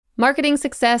Marketing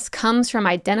success comes from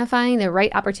identifying the right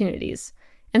opportunities.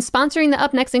 And sponsoring the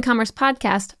Up Next in Commerce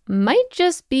podcast might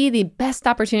just be the best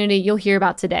opportunity you'll hear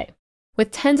about today.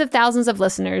 With tens of thousands of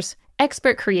listeners,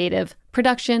 expert creative,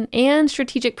 production, and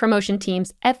strategic promotion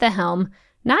teams at the helm,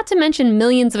 not to mention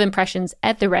millions of impressions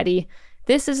at the ready,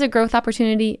 this is a growth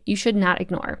opportunity you should not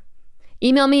ignore.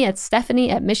 Email me at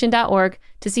stephanie@mission.org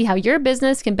to see how your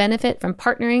business can benefit from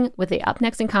partnering with the Up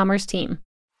Next in Commerce team.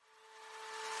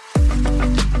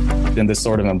 In this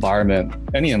sort of environment,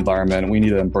 any environment, we need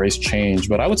to embrace change.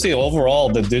 But I would say overall,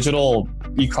 the digital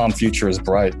e-com future is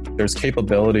bright. There's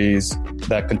capabilities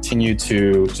that continue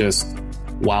to just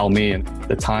wow me. And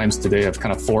the times today have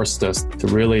kind of forced us to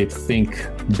really think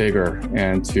bigger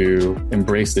and to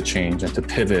embrace the change and to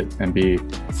pivot and be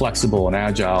flexible and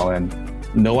agile. And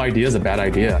no idea is a bad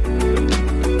idea.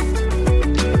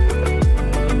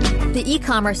 The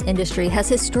e-commerce industry has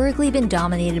historically been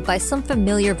dominated by some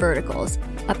familiar verticals: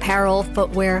 apparel,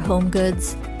 footwear, home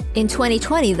goods. In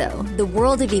 2020, though, the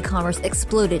world of e-commerce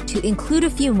exploded to include a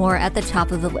few more at the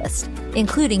top of the list,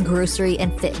 including grocery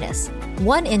and fitness.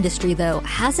 One industry, though,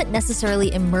 hasn't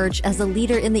necessarily emerged as a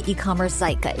leader in the e-commerce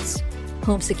zeitgeist: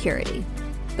 home security.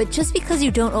 But just because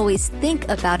you don't always think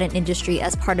about an industry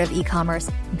as part of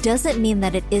e-commerce doesn't mean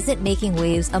that it isn't making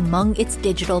waves among its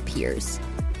digital peers.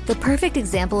 The perfect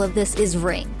example of this is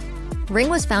Ring. Ring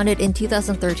was founded in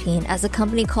 2013 as a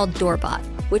company called Doorbot,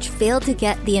 which failed to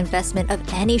get the investment of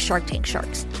any Shark Tank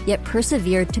sharks, yet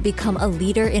persevered to become a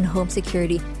leader in home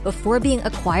security before being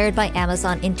acquired by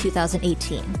Amazon in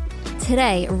 2018.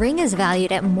 Today, Ring is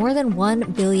valued at more than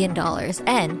 $1 billion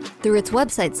and, through its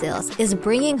website sales, is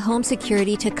bringing home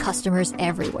security to customers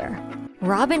everywhere.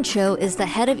 Robin Cho is the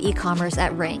head of e-commerce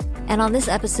at Ring, and on this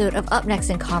episode of Up Next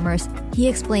in Commerce, he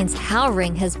explains how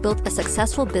Ring has built a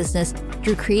successful business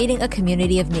through creating a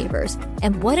community of neighbors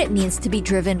and what it means to be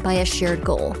driven by a shared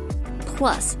goal.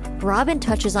 Plus, Robin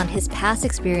touches on his past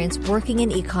experience working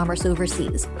in e-commerce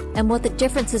overseas and what the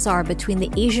differences are between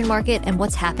the Asian market and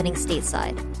what's happening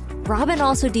stateside. Robin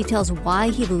also details why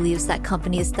he believes that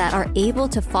companies that are able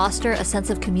to foster a sense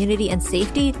of community and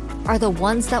safety are the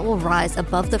ones that will rise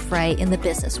above the fray in the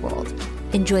business world.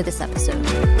 Enjoy this episode.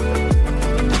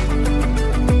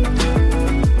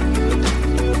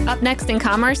 Up Next in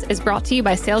Commerce is brought to you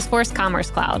by Salesforce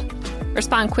Commerce Cloud.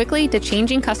 Respond quickly to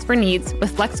changing customer needs with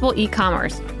flexible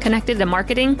e-commerce connected to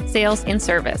marketing, sales, and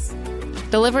service.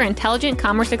 Deliver intelligent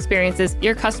commerce experiences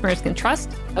your customers can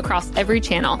trust across every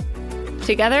channel.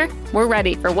 Together, we're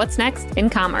ready for what's next in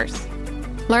commerce.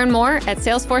 Learn more at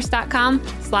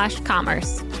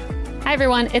salesforce.com/commerce. Hi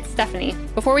everyone, it's Stephanie.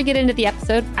 Before we get into the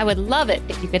episode, I would love it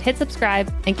if you could hit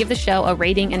subscribe and give the show a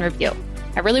rating and review.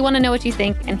 I really want to know what you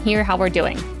think and hear how we're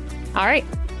doing. All right,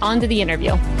 on to the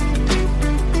interview.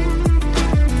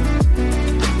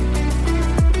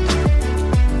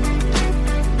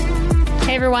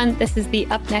 Hey everyone, this is the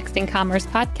Up Next in Commerce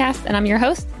podcast, and I'm your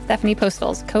host, Stephanie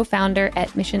Postles, co-founder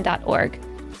at mission.org.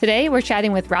 Today, we're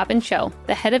chatting with Robin Cho,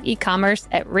 the head of e-commerce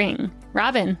at Ring.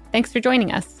 Robin, thanks for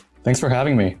joining us. Thanks for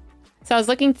having me. So I was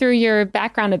looking through your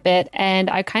background a bit, and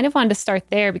I kind of wanted to start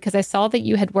there because I saw that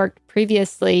you had worked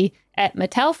previously at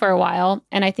Mattel for a while,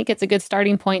 and I think it's a good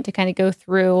starting point to kind of go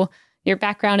through your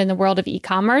background in the world of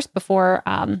e-commerce before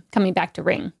coming back to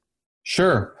Ring.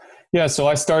 Sure. Yeah, so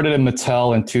I started in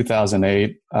Mattel in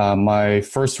 2008. My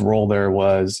first role there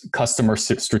was customer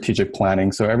strategic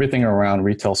planning. So everything around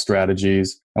retail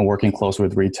strategies and working close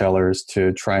with retailers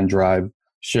to try and drive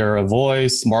share of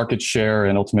voice, market share,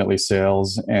 and ultimately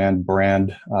sales and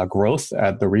brand growth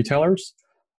at the retailers.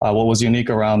 What was unique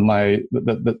around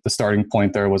the starting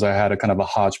point there was I had a kind of a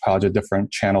hodgepodge of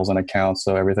different channels and accounts.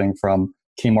 So everything from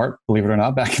Kmart, believe it or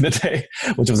not, back in the day,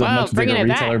 which was a much bigger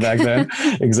retailer back then.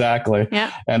 Exactly. Yeah.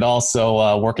 And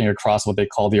also working across what they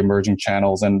call the emerging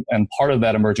channels. And part of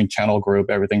that emerging channel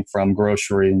group, everything from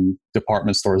grocery and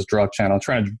department stores, drug channel,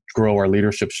 trying to grow our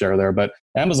leadership share there. But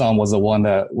Amazon was the one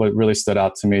that really stood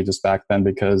out to me just back then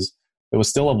because it was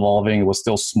still evolving. It was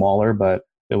still smaller, but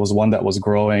it was one that was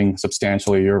growing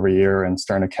substantially year over year and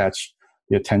starting to catch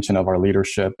the attention of our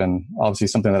leadership. And obviously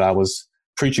something that I was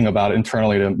preaching about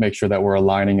internally to make sure that we're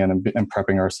aligning and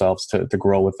prepping ourselves to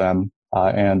grow with them.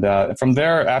 And from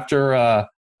there, after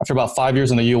about 5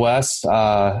 years in the US,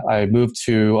 I moved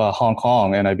to Hong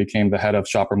Kong and I became the head of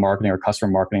shopper marketing or customer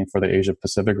marketing for the Asia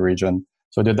Pacific region.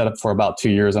 So I did that for about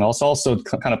 2 years and also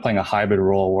kind of playing a hybrid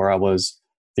role where I was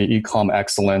the e-com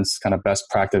excellence kind of best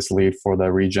practice lead for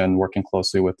the region, working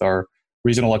closely with our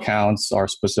regional accounts, our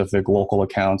specific local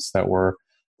accounts that are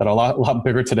a lot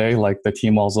bigger today, like the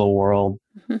Tmall's of the world,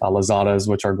 Lazada's,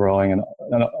 which are growing, and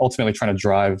ultimately trying to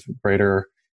drive greater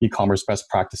e-commerce best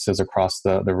practices across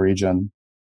the region.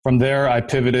 From there, I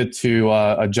pivoted to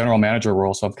a general manager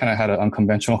role. So I've kind of had an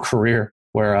unconventional career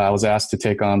where I was asked to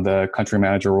take on the country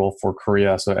manager role for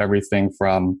Korea. So everything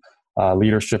from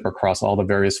leadership across all the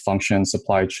various functions,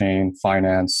 supply chain,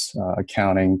 finance,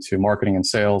 accounting, to marketing and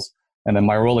sales. And then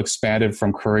my role expanded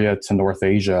from Korea to North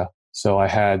Asia. So I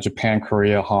had Japan,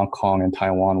 Korea, Hong Kong, and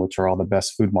Taiwan, which are all the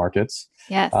best food markets.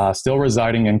 Yes. Still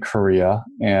residing in Korea.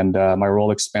 And my role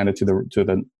expanded to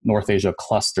the North Asia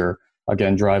cluster,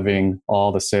 again, driving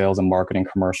all the sales and marketing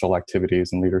commercial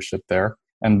activities and leadership there.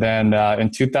 And then in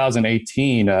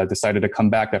 2018, decided to come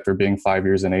back after being 5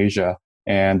 years in Asia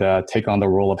and take on the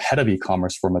role of head of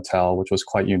e-commerce for Mattel, which was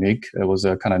quite unique. It was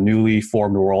a kind of newly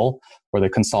formed role where they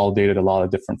consolidated a lot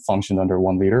of different functions under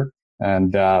one leader.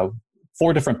 And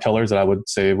 4 different pillars that I would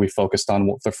say we focused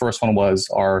on. The first one was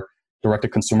our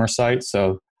direct-to-consumer site.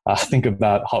 So think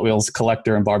about Hot Wheels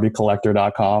Collector and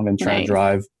BarbieCollector.com and trying to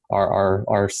drive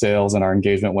our sales and our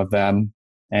engagement with them.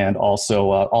 And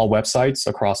also all websites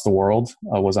across the world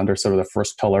was under sort of the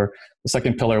first pillar. The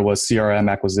second pillar was CRM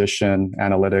acquisition,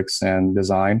 analytics, and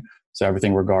design. So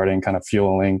everything regarding kind of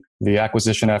fueling the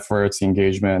acquisition efforts, the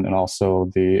engagement, and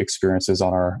also the experiences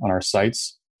on our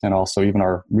sites, and also even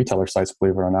our retailer sites,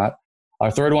 believe it or not. Our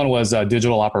third one was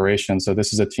digital operations. So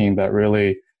this is a team that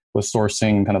really was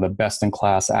sourcing kind of the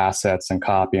best-in-class assets and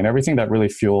copy and everything that really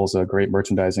fuels a great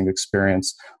merchandising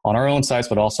experience on our own sites,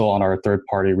 but also on our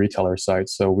third-party retailer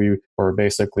sites. So we were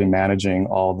basically managing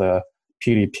all the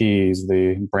PDPs,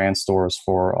 the brand stores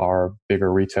for our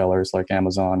bigger retailers like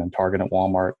Amazon and Target and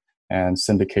Walmart, and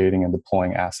syndicating and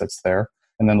deploying assets there.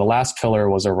 And then the last pillar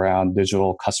was around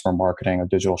digital customer marketing or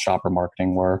digital shopper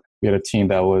marketing, where we had a team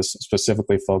that was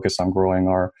specifically focused on growing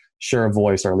our share of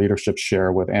voice, our leadership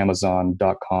share with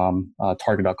Amazon.com,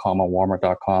 Target.com, and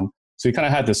Walmart.com. So we kind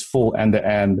of had this full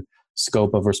end-to-end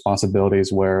scope of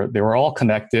responsibilities where they were all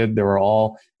connected. They were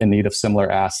all in need of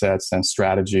similar assets and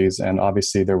strategies. And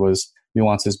obviously there was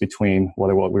nuances between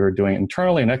what we were doing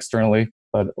internally and externally.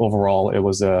 But overall, it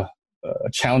was a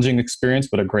challenging experience,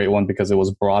 but a great one because it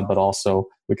was broad, but also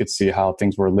we could see how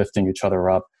things were lifting each other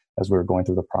up as we were going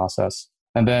through the process.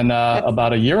 And then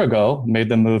about a year ago, made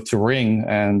the move to Ring.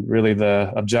 And really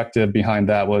the objective behind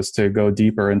that was to go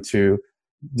deeper into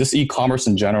just e-commerce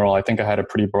in general. I think I had a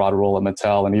pretty broad role at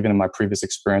Mattel. And even in my previous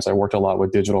experience, I worked a lot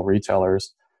with digital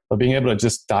retailers. But being able to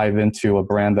just dive into a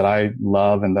brand that I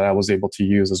love and that I was able to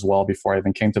use as well before I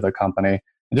even came to the company.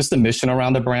 And just the mission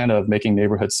around the brand of making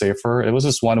neighborhoods safer. It was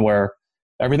just one where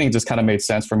everything just kind of made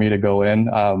sense for me to go in.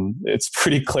 It's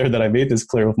pretty clear that I made this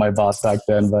clear with my boss back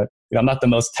then, but I'm not the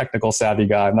most technical savvy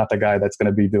guy. I'm not the guy that's going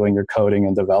to be doing your coding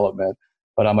and development,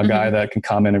 but I'm a guy that can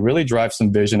come in and really drive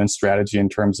some vision and strategy in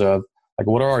terms of like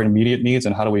what are our immediate needs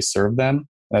and how do we serve them?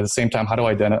 And at the same time, how do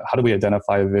we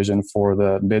identify a vision for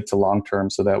the mid to long term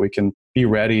so that we can be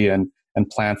ready and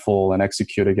planful and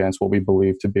execute against what we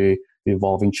believe to be the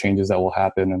evolving changes that will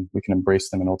happen, and we can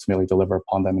embrace them and ultimately deliver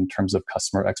upon them in terms of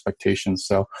customer expectations.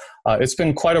 So it's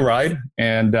been quite a ride,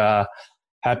 and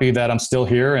happy that I'm still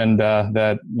here and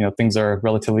that things are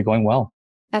relatively going well.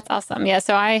 That's awesome. Yeah.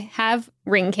 So I have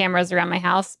Ring cameras around my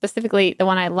house. Specifically, the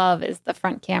one I love is the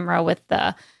front camera with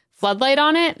the floodlight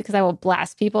on it, because I will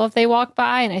blast people if they walk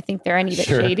by, and I think they're any bit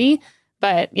shady.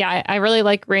 But yeah, I really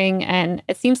like Ring, and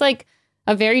it seems like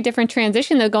a very different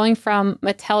transition though, going from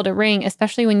Mattel to Ring,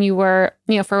 especially when you were,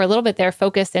 for a little bit there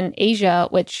focused in Asia,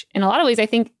 which in a lot of ways, I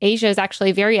think Asia is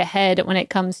actually very ahead when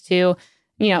it comes to,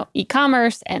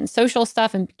 e-commerce and social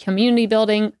stuff and community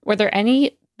building. Were there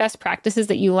any best practices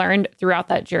that you learned throughout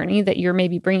that journey that you're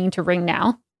maybe bringing to Ring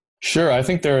now? Sure. I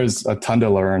think there's a ton to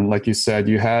learn. Like you said,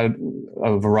 you had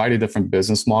a variety of different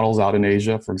business models out in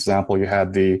Asia. For example, you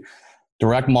had the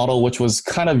direct model, which was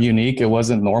kind of unique. It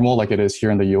wasn't normal like it is here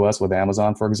in the US with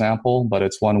Amazon, for example, but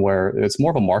it's one where it's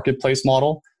more of a marketplace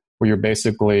model where you're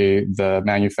basically the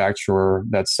manufacturer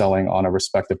that's selling on a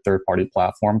respective third-party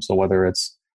platform. So whether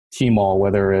it's Tmall,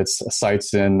 whether it's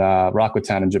sites in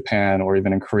Rakuten in Japan, or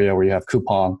even in Korea where you have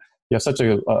Coupang, you have such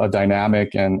a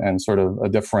dynamic and sort of a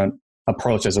different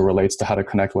approach as it relates to how to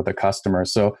connect with the customer.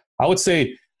 So I would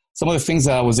say some of the things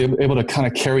that I was able to kind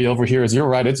of carry over here is, you're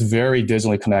right, it's very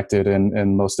digitally connected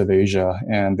in most of Asia,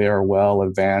 and they are well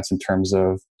advanced in terms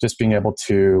of just being able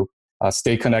to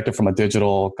stay connected from a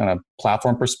digital kind of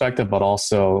platform perspective, but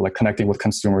also like connecting with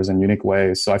consumers in unique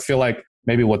ways. So I feel like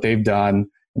maybe what they've done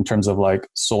in terms of like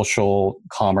social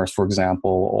commerce, for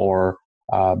example, or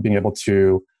being able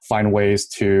to find ways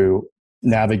to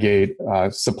navigate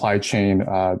supply chain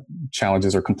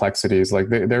challenges or complexities, like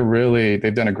they've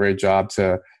done a great job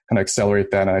to kind of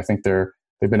accelerate that. And I think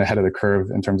they've been ahead of the curve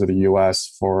in terms of the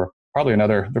US for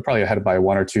they're probably ahead by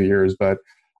 1 or 2 years, but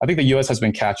I think the US has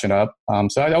been catching up.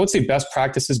 So I would say best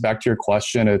practices, back to your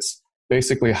question, it's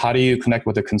basically how do you connect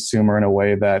with the consumer in a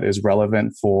way that is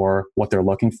relevant for what they're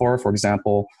looking for? For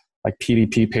example, like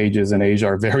PDP pages in Asia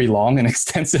are very long and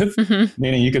extensive,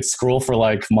 meaning you could scroll for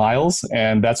like miles,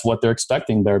 and that's what they're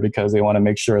expecting there because they want to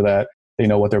make sure that they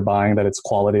know what they're buying, that it's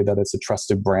quality, that it's a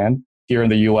trusted brand. Here in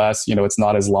the US, it's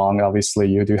not as long. Obviously,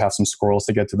 you do have some scrolls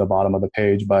to get to the bottom of the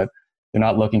page, but you're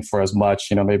not looking for as much.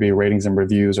 Maybe ratings and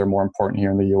reviews are more important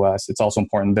here in the US. It's also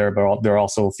important there, but they're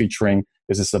also featuring,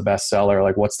 is this a bestseller?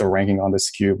 Like what's the ranking on the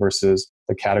SKU versus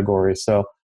the category? So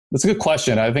that's a good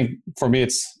question. I think for me,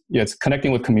 it's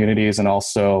connecting with communities and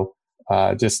also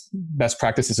just best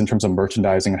practices in terms of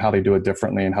merchandising and how they do it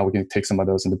differently and how we can take some of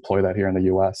those and deploy that here in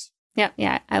the US.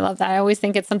 Yeah, I love that. I always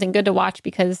think it's something good to watch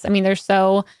because, they're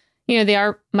so, they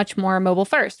are much more mobile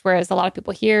first, whereas a lot of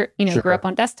people here, Sure. grew up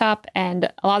on desktop,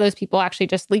 and a lot of those people actually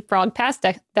just leapfrog past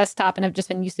desktop and have just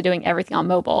been used to doing everything on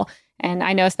mobile. And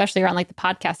I know especially around like the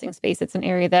podcasting space, it's an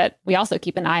area that we also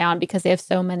keep an eye on because they have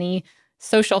so many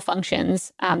social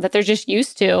functions that they're just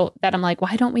used to that I'm like,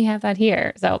 why don't we have that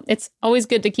here? So it's always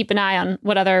good to keep an eye on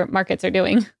what other markets are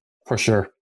doing. For sure.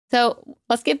 So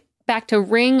let's get back to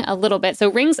Ring a little bit. So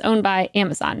Ring's owned by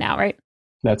Amazon now, right?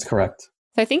 That's correct.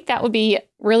 So I think that would be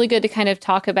really good to kind of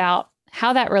talk about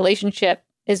how that relationship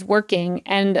is working,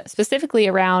 and specifically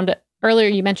around, earlier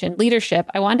you mentioned leadership.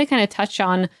 I wanted to kind of touch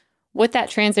on what that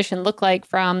transition looked like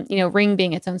from, Ring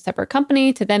being its own separate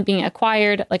company to then being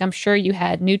acquired. Like I'm sure you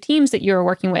had new teams that you were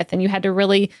working with, and you had to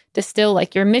really distill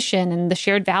like your mission and the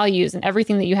shared values and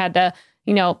everything that you had to,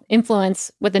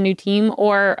 influence with a new team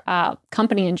or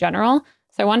company in general.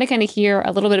 So I wanted to kind of hear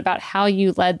a little bit about how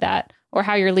you led that or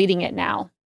how you're leading it now.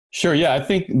 Sure. Yeah. I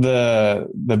think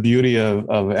the beauty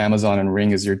of Amazon and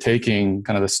Ring is you're taking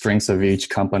kind of the strengths of each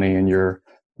company and you're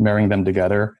marrying them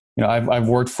together. I've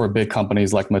worked for big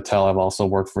companies like Mattel. I've also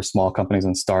worked for small companies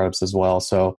and startups as well.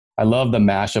 So I love the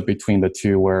mashup between the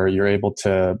two where you're able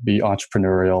to be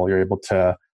entrepreneurial. You're able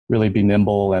to really be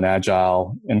nimble and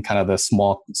agile in kind of the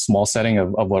small setting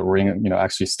of what Ring,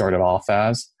 actually started off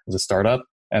as a startup,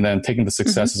 and then taking the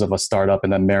successes of a startup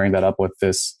and then marrying that up with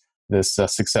this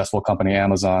successful company,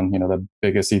 Amazon, the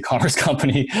biggest e-commerce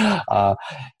company, at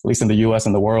least in the US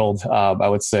and the world, I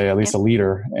would say at least a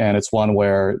leader. And it's one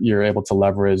where you're able to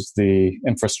leverage the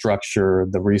infrastructure,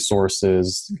 the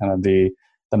resources, kind of the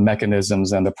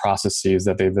mechanisms and the processes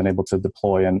that they've been able to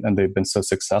deploy and they've been so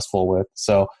successful with.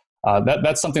 So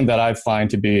that's something that I find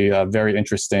to be very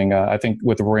interesting. I think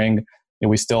with Ring,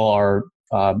 we still are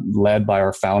led by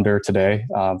our founder today.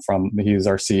 He's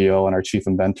our CEO and our chief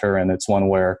inventor. And it's one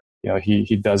where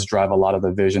he does drive a lot of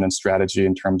the vision and strategy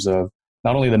in terms of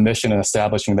not only the mission and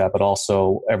establishing that, but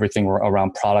also everything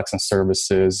around products and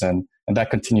services. And that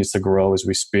continues to grow as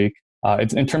we speak.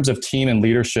 In terms of team and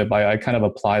leadership, I kind of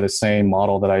apply the same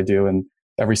model that I do in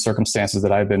every circumstances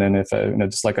that I've been in.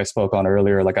 Just like I spoke on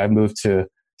earlier, like I've moved to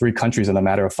 3 countries in a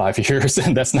matter of 5 years,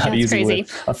 and that's not easy crazy.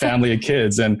 With a family of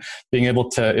kids, and being able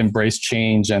to embrace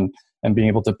change and being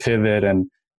able to pivot and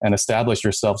establish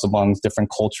yourselves among different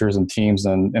cultures and teams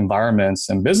and environments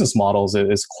and business models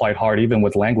is quite hard, even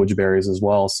with language barriers as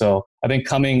well. So I think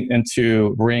coming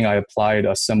into Ring, I applied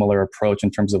a similar approach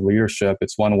in terms of leadership.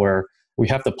 It's one where we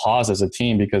have to pause as a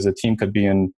team because a team could be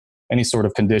in any sort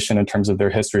of condition in terms of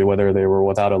their history, whether they were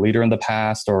without a leader in the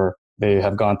past or they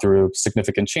have gone through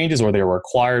significant changes or they were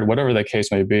acquired, whatever the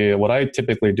case may be. What I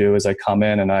typically do is I come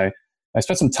in and I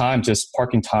spend some time just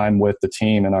parking time with the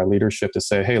team and our leadership to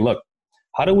say, hey, look,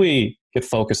 how do we get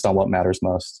focused on what matters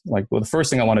most? Like, well, the first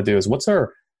thing I want to do is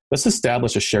let's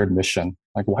establish a shared mission.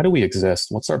 Like, why do we exist?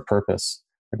 What's our purpose?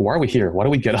 Like, why are we here? Why do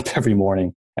we get up every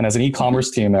morning? And as an e-commerce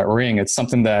team at Ring, it's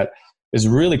something that is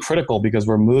really critical because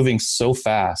we're moving so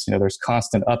fast. There's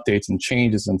constant updates and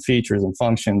changes and features and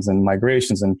functions and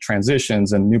migrations and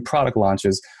transitions and new product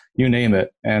launches, you name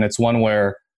it. And it's one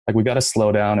where like we got to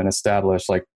slow down and establish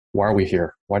like, why are we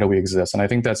here? Why do we exist? And I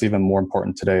think that's even more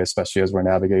important today, especially as we're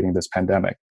navigating this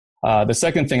pandemic. The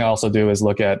second thing I also do is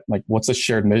look at like, what's the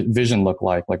shared vision look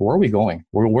like? Like, where are we going?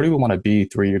 Where do we want to be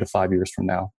 3 to 5 years from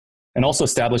now? And also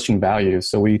establishing values.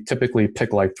 So we typically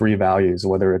pick like 3 values,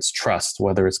 whether it's trust,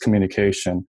 whether it's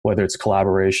communication, whether it's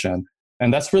collaboration.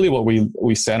 And that's really what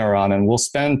we center on. And we'll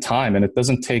spend time, and it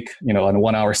doesn't take, a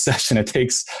 1 hour session. It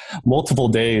takes multiple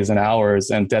days and hours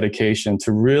and dedication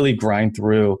to really grind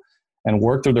through and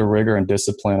work through the rigor and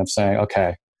discipline of saying,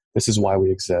 okay, this is why we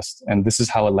exist. And this is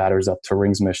how it ladders up to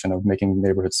Ring's mission of making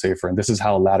neighborhoods safer. And this is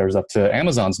how it ladders up to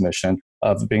Amazon's mission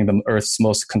of being the Earth's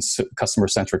most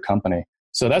customer-centric company.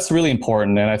 So that's really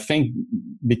important. And I think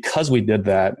because we did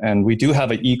that, and we do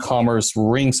have an e-commerce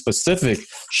Ring specific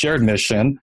shared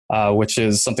mission, which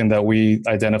is something that we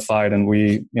identified and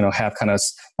we, have kind of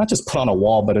not just put on a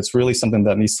wall, but it's really something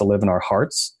that needs to live in our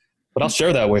hearts. But I'll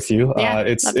share that with you.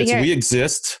 We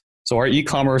exist. So our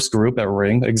e-commerce group at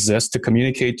Ring exists to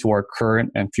communicate to our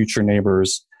current and future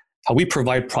neighbors how we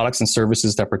provide products and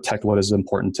services that protect what is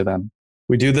important to them.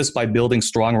 We do this by building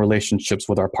strong relationships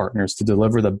with our partners to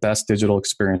deliver the best digital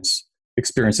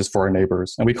experiences for our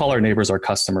neighbors. And we call our neighbors our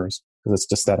customers because it's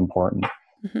just that important.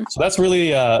 Mm-hmm. So that's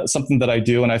really something that I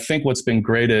do. And I think what's been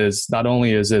great is not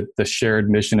only is it the shared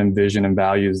mission and vision and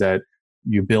values that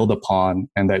you build upon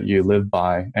and that you live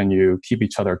by and you keep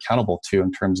each other accountable to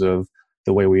in terms of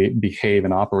the way we behave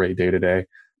and operate day to day,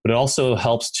 but it also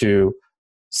helps to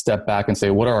step back and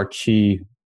say, what are our key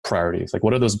priorities? Like,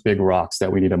 what are those big rocks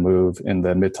that we need to move in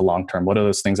the mid to long term? What are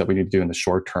those things that we need to do in the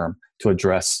short term to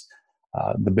address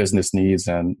the business needs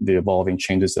and the evolving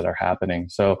changes that are happening?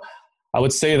 So I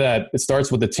would say that it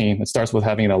starts with the team. It starts with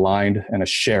having it aligned and a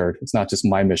shared, it's not just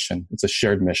my mission, it's a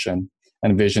shared mission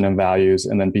and vision and values,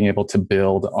 and then being able to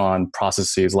build on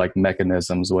processes like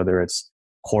mechanisms, whether it's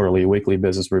quarterly, weekly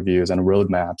business reviews and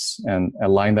roadmaps, and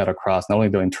align that across not only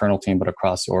the internal team, but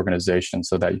across the organization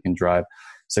so that you can drive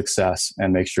success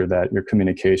and make sure that your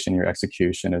communication, your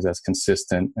execution is as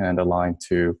consistent and aligned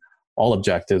to all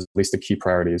objectives, at least the key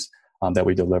priorities that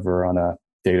we deliver on a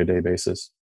day-to-day basis.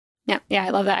 Yeah, I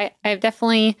love that. I've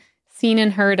definitely seen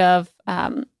and heard of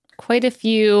quite a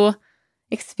few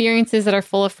experiences that are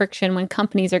full of friction when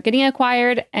companies are getting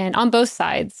acquired and on both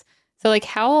sides. So like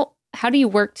how do you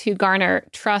work to garner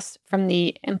trust from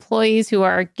the employees who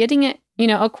are getting it,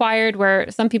 acquired, where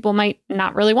some people might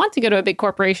not really want to go to a big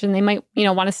corporation. They might,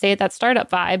 want to stay at that startup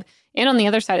vibe. And on the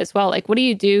other side as well, like what do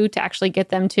you do to actually get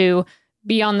them to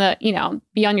be on the,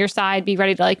 be on your side, be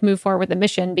ready to like move forward with the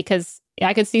mission? Because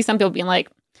I could see some people being like,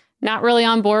 not really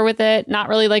on board with it, not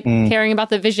really like caring about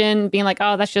the vision, being like,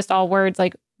 oh, that's just all words.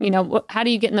 Like, how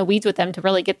do you get in the weeds with them to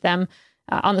really get them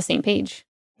on the same page?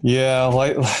 Yeah,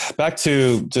 back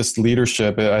to just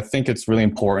leadership, I think it's really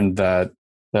important that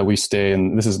we stay,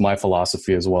 and this is my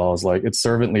philosophy as well, is like it's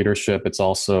servant leadership. It's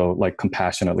also like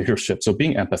compassionate leadership. So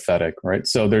being empathetic, right?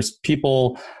 So there's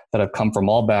people that have come from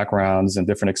all backgrounds and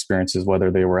different experiences, whether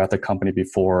they were at the company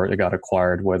before it got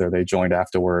acquired, whether they joined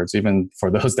afterwards, even for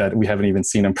those that we haven't even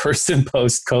seen in person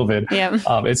post-COVID. Yeah.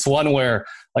 It's one where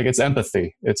like it's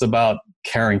empathy. It's about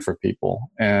caring for people,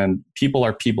 and people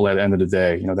are people at the end of the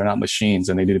day. They're not machines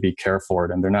and they need to be cared for,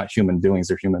 and they're not human doings,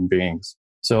 they're human beings.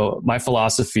 So my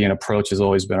philosophy and approach has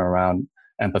always been around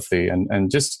empathy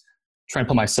and just trying to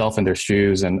put myself in their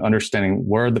shoes and understanding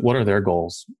what are their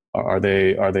goals? Are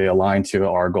they aligned to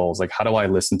our goals? Like, how do I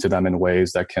listen to them in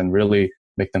ways that can really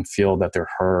make them feel that they're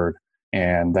heard,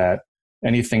 and that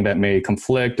anything that may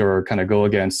conflict or kind of go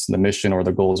against the mission or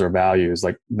the goals or values,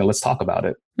 like, let's talk about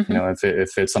it. Mm-hmm.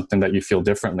 If it's something that you feel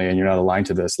differently and you're not aligned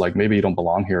to this, like maybe you don't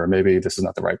belong here, or maybe this is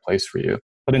not the right place for you.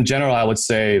 But in general, I would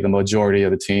say the majority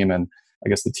of the team, and I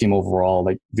guess the team overall,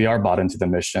 like they are bought into the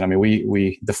mission. I mean,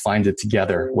 we defined it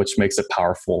together, which makes it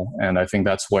powerful. And I think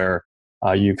that's where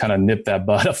you kind of nip that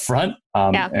bud up front,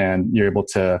 and you're able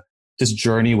to just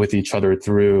journey with each other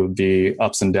through the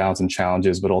ups and downs and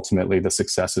challenges, but ultimately the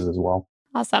successes as well.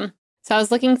 Awesome. So I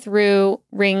was looking through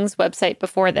Ring's website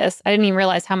before this. I didn't even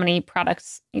realize how many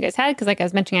products you guys had because, like I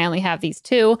was mentioning, I only have these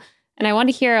two. And I want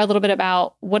to hear a little bit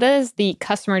about what does the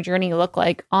customer journey look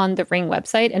like on the Ring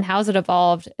website, and how has it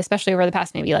evolved, especially over the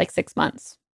past maybe like 6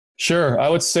 months? Sure. I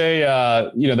would say,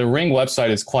 the Ring website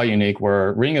is quite unique,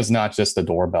 where Ring is not just a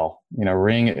doorbell.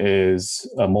 Ring is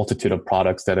a multitude of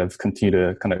products that have continued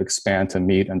to kind of expand to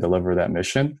meet and deliver that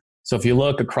mission. So if you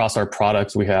look across our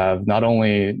products, we have not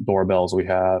only doorbells, we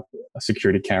have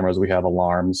security cameras, we have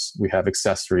alarms, we have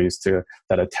accessories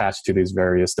that attach to these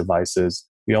various devices.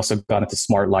 We also got into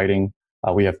smart lighting.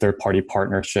 We have third-party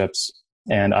partnerships.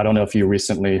 And I don't know if you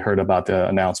recently heard about the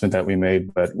announcement that we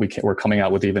made, but we're coming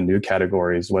out with even new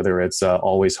categories, whether it's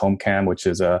Always Home Cam, which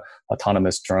is a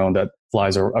autonomous drone that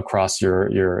flies across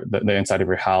the inside of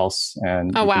your house,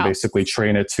 and you can basically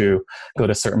train it to go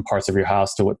to certain parts of your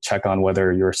house to check on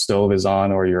whether your stove is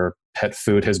on or your pet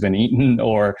food has been eaten,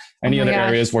 or any other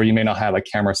areas where you may not have a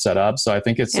camera set up. So I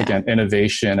think it's again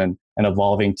innovation and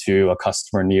evolving to a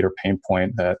customer need or pain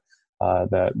point that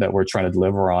we're trying to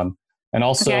deliver on. And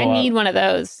also, I need one of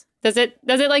those. Does it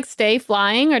like stay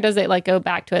flying, or does it like go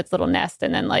back to its little nest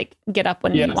and then like get up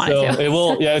when you want it to? It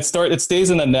will. Yeah, it stays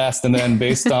in the nest, and then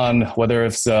based on whether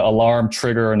it's an alarm,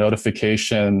 trigger, or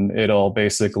notification, it'll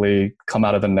basically come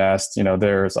out of the nest.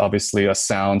 There's obviously a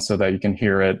sound so that you can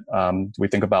hear it. We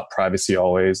think about privacy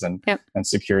always and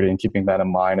security and keeping that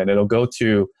in mind, and it'll go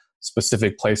to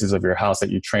specific places of your house that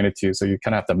you train it to. So you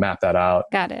kind of have to map that out.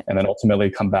 Got it. And then ultimately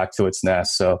come back to its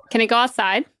nest. So can it go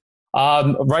outside?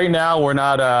 Right now, we're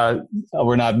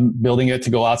not building it to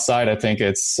go outside. I think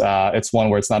it's one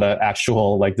where it's not an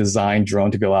actual like design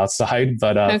drone to go outside.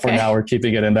 But for now, we're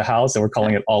keeping it in the house, and we're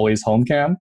calling it Always Home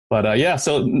Cam. But yeah,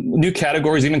 so new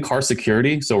categories, even car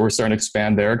security. So we're starting to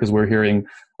expand there because we're hearing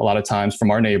a lot of times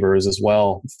from our neighbors as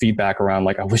well, feedback around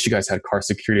like, I wish you guys had car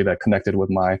security that connected with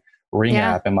my Ring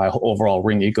app and my overall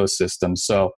Ring ecosystem.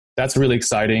 So that's really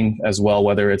exciting as well,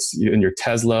 whether it's in your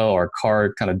Tesla or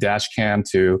car kind of dash cam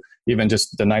to even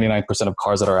just the 99% of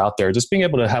cars that are out there, just being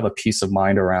able to have a peace of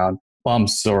mind around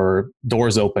bumps or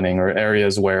doors opening or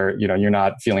areas where, you know, you're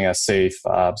not feeling as safe.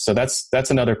 So that's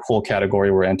another cool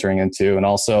category we're entering into. And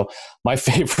also my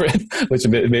favorite, which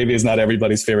maybe is not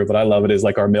everybody's favorite, but I love it, is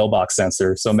like our mailbox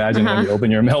sensor. So imagine when you open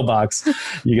your mailbox,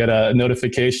 you get a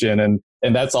notification,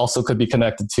 and that's also could be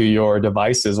connected to your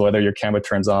devices, whether your camera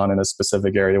turns on in a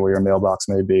specific area where your mailbox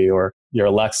may be, or your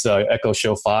Alexa Echo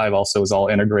Show 5 also is all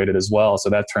integrated as well. So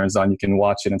that turns on, you can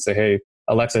watch it and say, hey,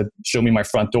 Alexa, show me my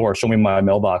front door, show me my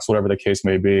mailbox, whatever the case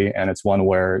may be. And it's one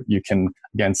where you can,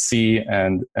 again, see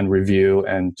and review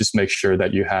and just make sure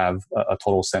that you have a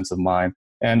total sense of mind.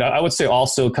 And I would say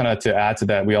also kind of to add to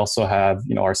that, we also have,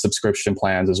 you know, our subscription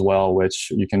plans as well,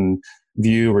 which you can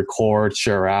view, record,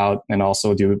 share out, and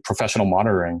also do professional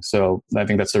monitoring. So I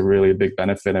think that's a really big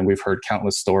benefit. And we've heard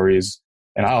countless stories.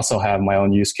 And I also have my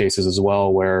own use cases as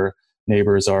well, where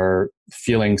neighbors are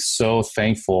feeling so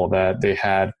thankful that they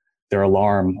had their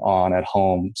alarm on at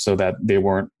home so that they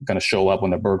weren't going to show up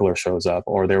when the burglar shows up,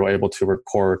 or they were able to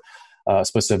record a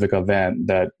specific event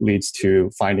that leads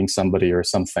to finding somebody or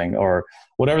something, or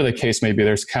whatever the case may be.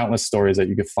 There's countless stories that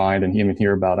you could find and even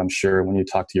hear about, I'm sure, when you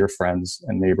talk to your friends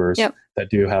and neighbors that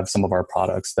do have some of our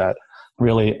products that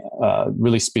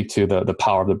really speak to the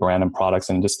power of the brand and products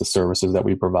and just the services that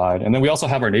we provide. And then we also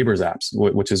have our neighbors apps,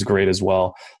 which is great as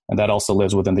well. And that also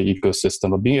lives within the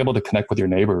ecosystem of being able to connect with your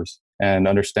neighbors and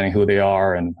understanding who they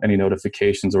are and any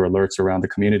notifications or alerts around the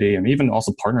community, and even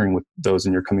also partnering with those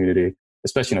in your community,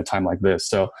 especially in a time like this.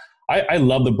 So I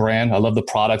love the brand. I love the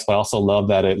products, but I also love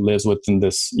that it lives within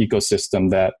this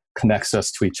ecosystem that connects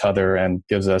us to each other and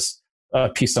gives us a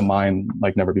peace of mind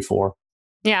like never before.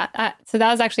 Yeah. So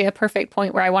that was actually a perfect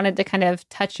point where I wanted to kind of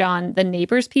touch on the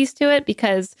neighbors piece to it,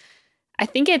 because I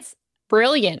think it's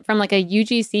brilliant from like a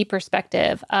UGC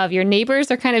perspective of your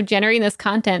neighbors are kind of generating this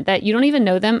content that you don't even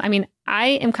know them. I mean, I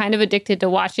am kind of addicted to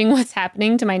watching what's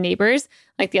happening to my neighbors.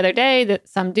 Like the other day that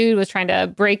some dude was trying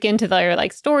to break into their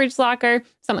like storage locker,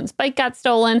 someone's bike got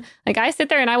stolen. Like I sit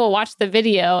there and I will watch the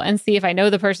video and see if I know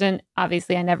the person.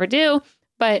 Obviously I never do,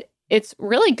 but it's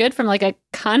really good from like a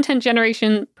content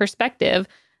generation perspective.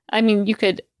 I mean,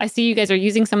 I see you guys are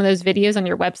using some of those videos on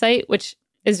your website, which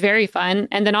is very fun.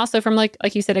 And then also from like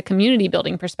you said, a community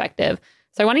building perspective.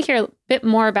 So I want to hear a bit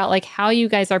more about like how you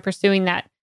guys are pursuing that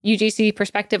UGC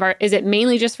perspective. Is it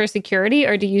mainly just for security,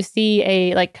 or do you see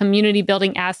a like community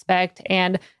building aspect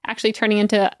and actually turning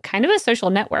into kind of a social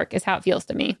network is how it feels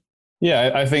to me?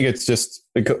 Yeah, I think it's just,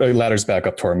 it ladders back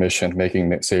up to our mission,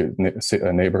 making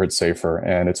a neighborhood safer.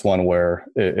 And it's one where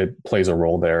it plays a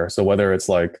role there. So whether it's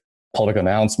like public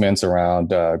announcements around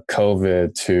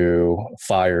COVID to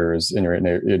fires in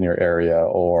your area,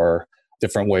 or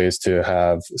different ways to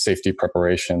have safety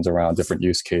preparations around different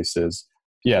use cases.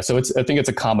 Yeah, so I think it's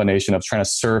a combination of trying to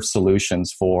serve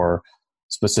solutions for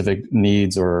specific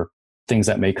needs or things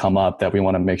that may come up that we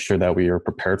want to make sure that we are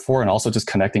prepared for, and also just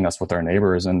connecting us with our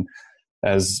neighbors. And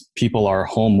as people are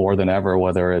home more than ever,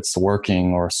 whether it's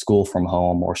working or school from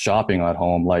home or shopping at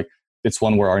home, like it's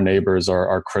one where our neighbors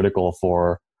are critical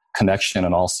for connection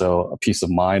and also a peace of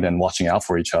mind and watching out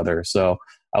for each other. So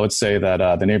I would say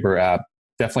that the Neighbor app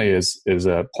definitely is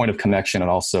a point of connection and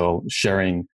also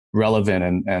sharing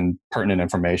relevant and pertinent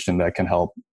information that can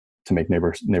help to make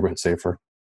neighborhood safer.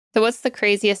 So what's the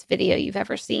craziest video you've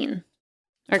ever seen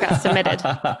or got submitted?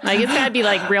 Like it's gotta be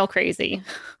like real crazy.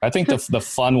 I think the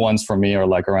fun ones for me are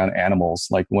like around animals,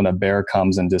 like when a bear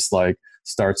comes and just like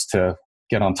starts to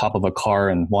get on top of a car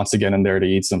and wants to get in there to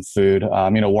eat some food.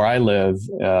 Where I live,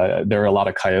 there are a lot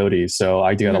of coyotes. So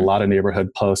I get a lot of neighborhood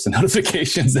posts and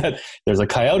notifications that there's a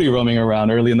coyote roaming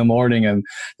around early in the morning, and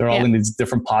they're all in these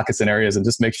different pockets and areas, and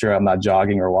just make sure I'm not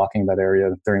jogging or walking that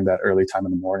area during that early time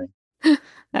in the morning.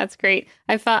 That's great.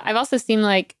 I've also seen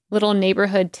like little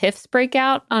neighborhood tiffs break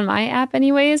out on my app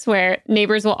anyways, where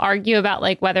neighbors will argue about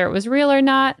like whether it was real or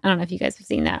not. I don't know if you guys have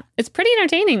seen that. It's pretty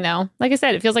entertaining though. Like I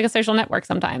said, it feels like a social network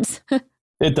sometimes.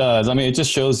 It does. I mean, it just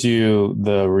shows you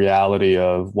the reality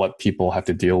of what people have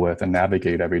to deal with and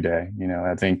navigate every day.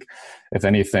 I think if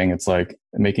anything, it's like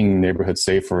making neighborhoods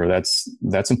safer.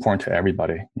 That's important to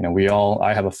everybody.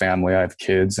 I have a family, I have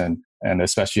kids, and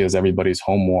especially as everybody's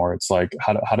home more, it's like,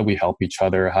 how do we help each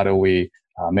other? How do we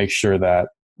make sure that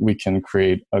we can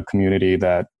create a community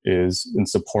that is in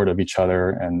support of each other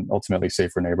and ultimately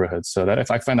safer neighborhoods? So that, if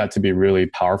I find that to be really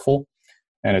powerful,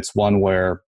 and it's one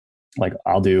where, like,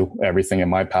 I'll do everything in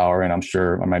my power, and I'm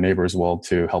sure my neighbors will,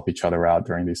 to help each other out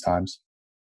during these times.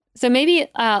 So maybe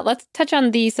let's touch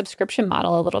on the subscription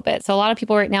model a little bit. So a lot of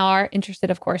people right now are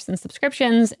interested, of course, in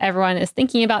subscriptions. Everyone is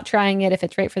thinking about trying it if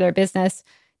it's right for their business.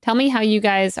 Tell me how you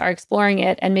guys are exploring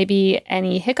it, and maybe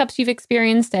any hiccups you've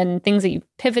experienced and things that you've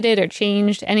pivoted or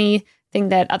changed, anything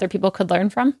that other people could learn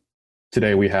from.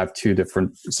 Today, we have 2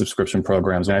 different subscription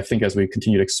programs. And I think as we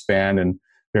continue to expand in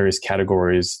various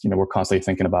categories, we're constantly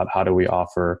thinking about how do we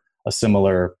offer a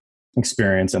similar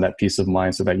experience and that peace of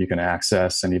mind so that you can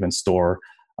access and even store.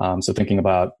 So thinking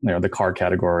about the car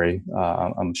category,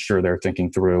 I'm sure they're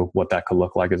thinking through what that could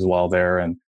look like as well there.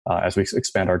 And as we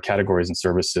expand our categories and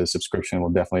services, subscription will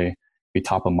definitely be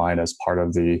top of mind as part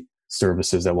of the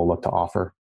services that we'll look to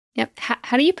offer. Yep.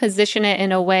 How do you position it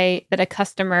in a way that a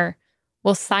customer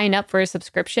will sign up for a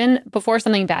subscription before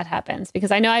something bad happens?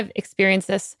 Because I know I've experienced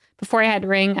this. Before I had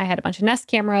Ring, I had a bunch of Nest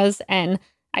cameras, and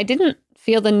I didn't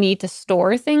feel the need to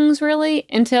store things really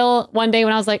until one day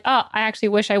when I was like, oh, I actually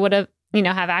wish I would have,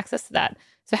 have access to that.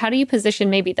 So how do you position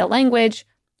maybe the language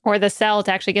or the sell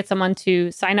to actually get someone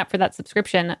to sign up for that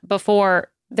subscription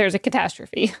before there's a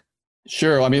catastrophe?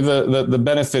 Sure. I mean, the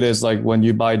benefit is, like, when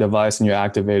you buy a device and you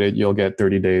activate it, you'll get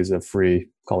 30 days of free,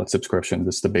 call it subscription.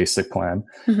 This is the basic plan.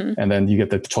 Mm-hmm. And then you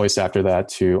get the choice after that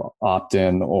to opt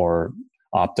in or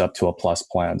opt up to a plus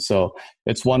plan. So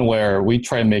it's one where we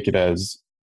try and make it as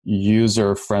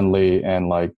user friendly and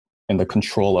like in the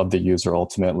control of the user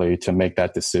ultimately to make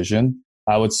that decision.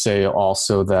 I would say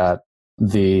also that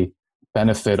the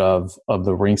benefit of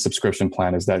the Ring subscription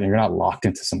plan is that you're not locked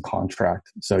into some contract.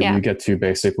 So you get to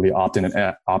basically opt in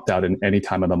and opt out in any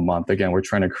time of the month. Again, we're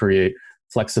trying to create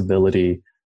flexibility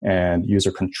and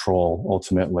user control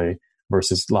ultimately,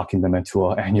 versus locking them into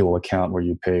an annual account where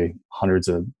you pay hundreds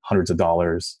of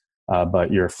dollars,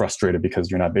 but you're frustrated because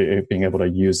you're not being able to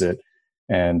use it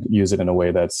in a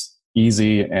way that's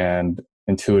easy and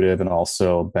intuitive and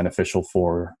also beneficial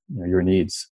for your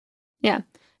needs. Yeah.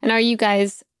 And are you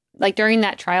guys, like, during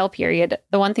that trial period,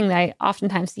 the one thing that I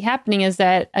oftentimes see happening is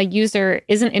that a user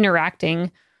isn't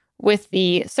interacting with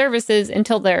the services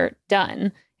until they're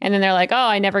done. And then they're like, oh,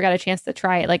 I never got a chance to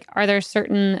try it. Like, are there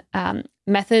certain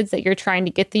methods that you're trying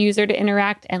to get the user to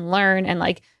interact and learn and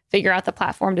like figure out the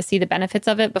platform to see the benefits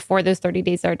of it before those 30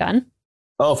 days are done?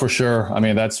 Oh, for sure. I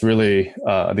mean, that's really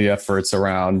the efforts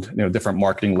around different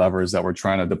marketing levers that we're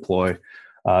trying to deploy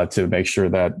to make sure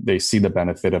that they see the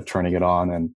benefit of turning it on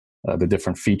and the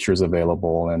different features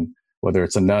available, and whether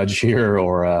it's a nudge here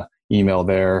or a email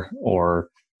there or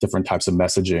different types of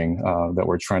messaging that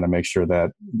we're trying to make sure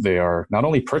that they are not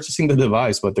only purchasing the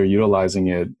device, but they're utilizing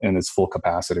it in its full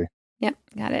capacity. Yep,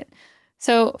 got it.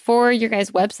 So for your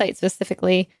guys' website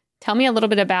specifically, tell me a little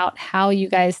bit about how you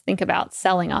guys think about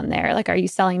selling on there. Like, are you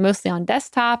selling mostly on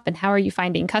desktop, and how are you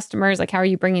finding customers? Like, how are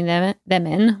you bringing them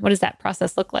in? What does that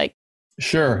process look like?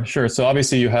 Sure. So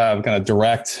obviously you have kind of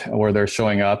direct where they're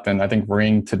showing up. And I think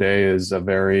Ring today is a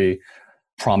very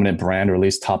prominent brand, or at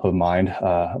least top of mind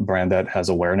brand that has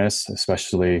awareness,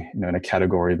 especially in a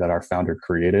category that our founder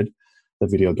created, the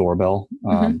video doorbell.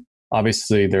 Mm-hmm.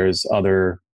 Obviously there's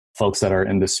other folks that are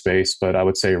in this space, but I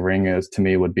would say Ring is, to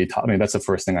me, would be top. I mean, that's the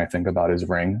first thing I think about is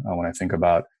Ring when I think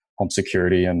about home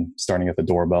security and starting at the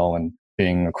doorbell and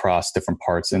being across different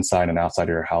parts inside and outside of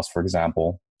your house, for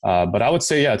example. But I would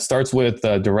say, it starts with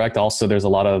direct. Also, there's a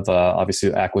lot of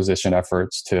obviously acquisition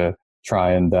efforts to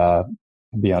try and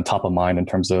be on top of mind in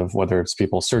terms of whether it's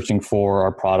people searching for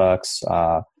our products,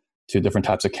 to different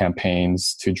types of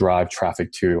campaigns to drive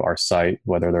traffic to our site,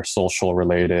 whether they're social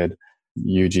related,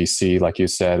 UGC, like you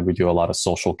said, we do a lot of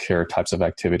social care types of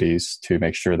activities to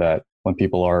make sure that when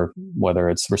people are, whether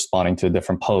it's responding to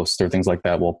different posts or things like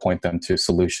that, we'll point them to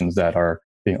solutions that are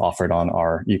being offered on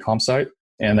our e-com site.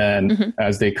 And then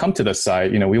as they come to the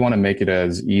site, we want to make it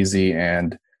as easy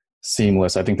and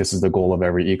seamless. I think this is the goal of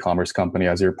every e-commerce company.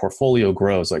 As your portfolio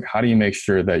grows, like, how do you make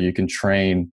sure that you can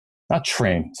not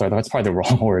train, sorry, that's probably the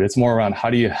wrong word. It's more around how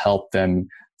do you help them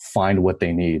find what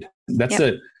they need? That's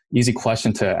an easy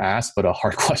question to ask, but a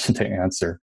hard question to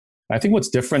answer. I think what's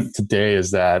different today is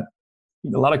that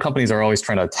a lot of companies are always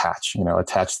trying to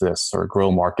attach this or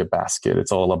grow market basket.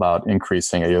 It's all about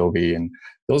increasing AOV, and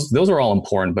those are all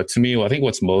important. But to me, I think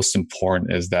what's most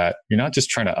important is that you're not just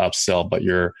trying to upsell, but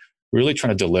you're really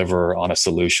trying to deliver on a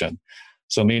solution.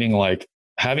 So meaning like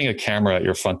having a camera at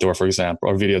your front door, for example,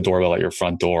 or video doorbell at your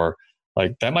front door,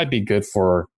 like that might be good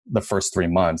for the first 3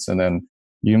 months. And then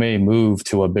you may move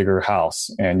to a bigger house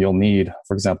and you'll need,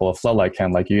 for example, a floodlight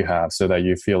cam like you have so that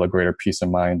you feel a greater peace of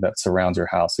mind that surrounds your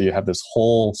house. So you have this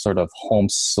whole sort of home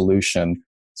solution,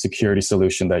 security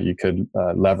solution that you could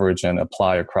leverage and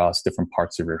apply across different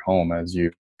parts of your home as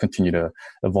you continue to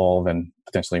evolve and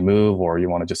potentially move, or you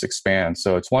want to just expand.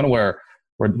 So it's one where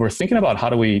we're thinking about how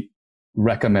do we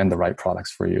recommend the right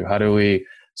products for you? How do we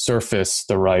surface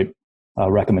the right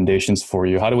recommendations for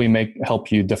you? How do we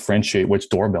help you differentiate which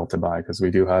doorbell to buy? Because we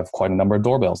do have quite a number of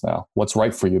doorbells now. What's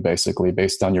right for you, basically,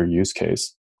 based on your use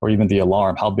case, or even the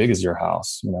alarm. How big is your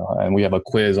house? And we have a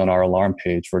quiz on our alarm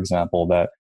page, for example, that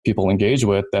people engage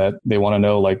with, that they want to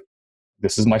know, like,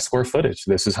 this is my square footage.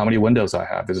 This is how many windows I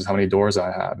have. This is how many doors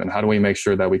I have. And how do we make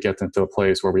sure that we get them to a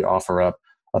place where we offer up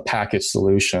a package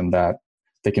solution that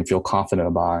they can feel confident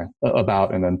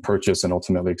about and then purchase and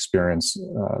ultimately experience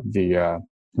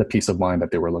the peace of mind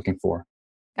that they were looking for.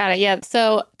 Got it. Yeah.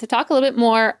 So to talk a little bit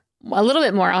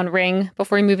more on Ring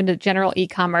before we move into general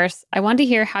e-commerce, I wanted to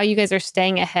hear how you guys are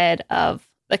staying ahead of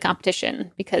the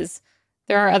competition, because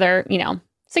there are other,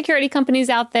 security companies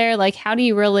out there. Like, how do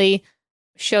you really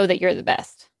show that you're the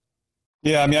best?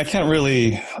 Yeah, I mean, I can't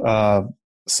really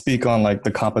speak on like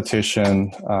the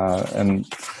competition, and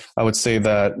I would say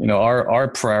that our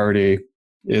priority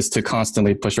is to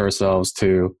constantly push ourselves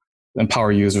to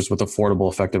empower users with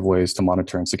affordable, effective ways to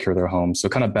monitor and secure their homes. So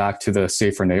kind of back to the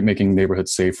safer, making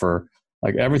neighborhoods safer,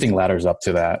 like everything ladders up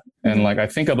to that. And like I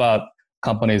think about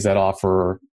companies that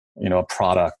offer a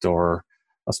product or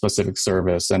a specific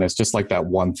service, and it's just like that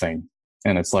one thing.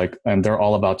 And it's like, and they're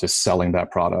all about just selling that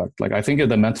product. Like, I think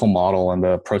the mental model and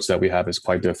the approach that we have is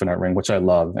quite different at Ring, which I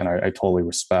love and I totally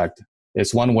respect.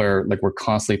 It's one where like we're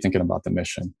constantly thinking about the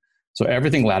mission. So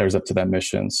everything ladders up to that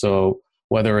mission. So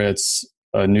whether it's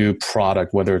a new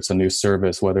product, whether it's a new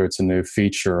service, whether it's a new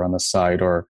feature on the site,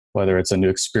 or whether it's a new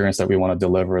experience that we want to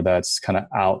deliver that's kind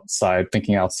of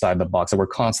thinking outside the box. And we're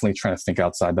constantly trying to think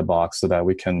outside the box so that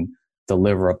we can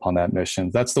deliver upon that mission.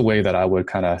 That's the way that I would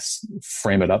kind of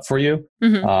frame it up for you.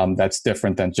 Mm-hmm. That's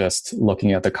different than just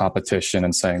looking at the competition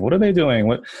and saying, what are they doing?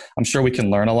 I'm sure we can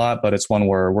learn a lot, but it's one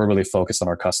where we're really focused on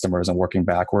our customers and working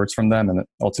backwards from them and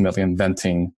ultimately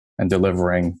inventing and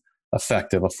delivering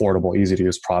effective, affordable, easy to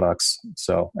use products.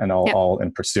 So, and all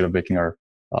in pursuit of making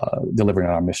delivering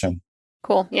on our mission.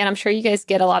 Cool. Yeah. And I'm sure you guys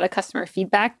get a lot of customer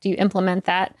feedback. Do you implement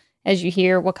that as you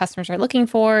hear what customers are looking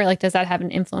for? Like, does that have an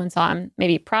influence on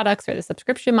maybe products or the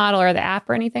subscription model or the app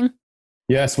or anything?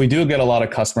 Yes, we do get a lot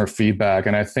of customer feedback.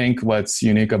 And I think what's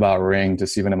unique about Ring,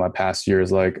 just even in my past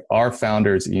years, like our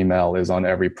founder's email is on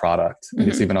every product. Mm-hmm. And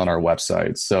it's even on our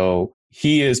website. So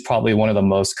he is probably one of the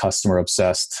most customer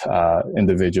obsessed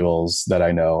individuals that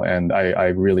I know. And I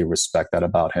really respect that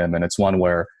about him. And it's one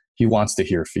where he wants to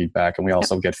hear feedback. And we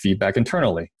also get feedback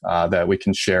internally that we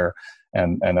can share,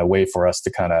 and a way for us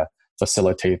to kind of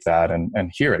facilitate that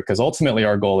and hear it. Because ultimately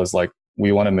our goal is like,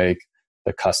 we want to make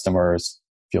the customers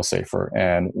feel safer.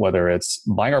 And whether it's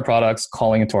buying our products,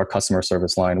 calling into our customer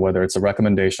service line, whether it's a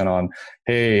recommendation on,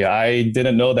 hey, I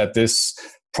didn't know that this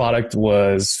product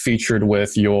was featured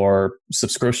with your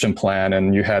subscription plan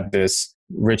and you had this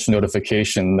rich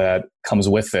notification that comes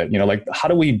with it. Like, how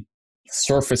do we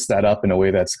surface that up in a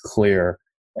way that's clear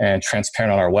and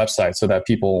transparent on our website so that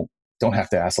people don't have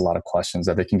to ask a lot of questions,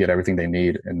 that they can get everything they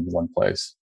need in one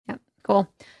place? Yeah, cool. All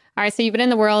right. So you've been in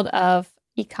the world of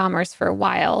e-commerce for a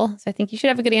while. So I think you should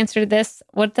have a good answer to this.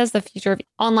 What does the future of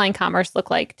online commerce look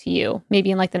like to you?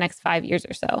 Maybe in like the next 5 years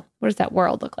or so? What does that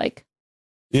world look like?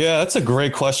 Yeah, that's a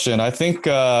great question. I think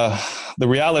the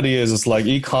reality is like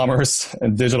e-commerce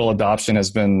and digital adoption has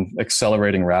been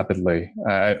accelerating rapidly.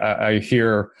 I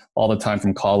hear all the time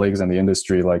from colleagues in the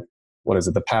industry, like, what is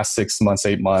it? The past 6 months,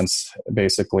 8 months,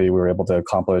 basically, we were able to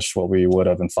accomplish what we would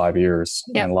have in 5 years.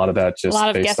 Yep. And a lot of that just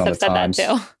based on the times. A lot of guests have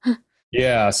said that too.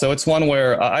 Yeah. So it's one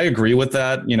where I agree with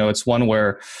that. It's one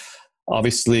where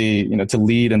obviously, to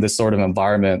lead in this sort of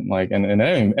environment, like in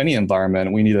any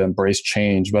environment, we need to embrace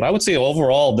change. But I would say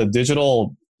overall, the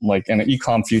digital, like, and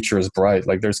e-com future is bright.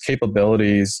 Like, there's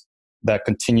capabilities that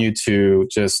continue to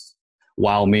just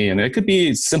wow me. And it could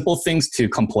be simple things to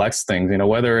complex things,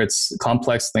 whether it's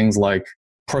complex things like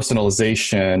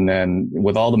personalization, and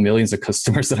with all the millions of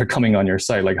customers that are coming on your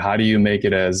site, like, how do you make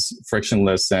it as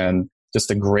frictionless and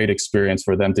just a great experience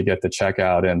for them to get to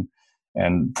checkout? And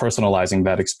and personalizing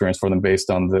that experience for them based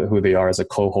on who they are as a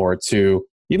cohort, to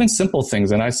even simple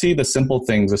things. And I see the simple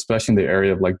things, especially in the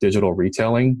area of like digital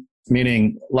retailing,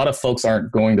 meaning a lot of folks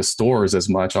aren't going to stores as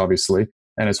much, obviously.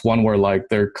 And it's one where like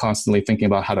they're constantly thinking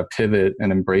about how to pivot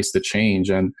and embrace the change.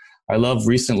 And I love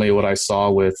recently what I saw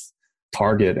with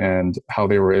Target and how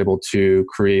they were able to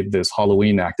create this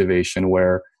Halloween activation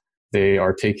where they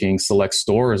are taking select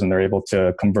stores and they're able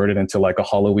to convert it into like a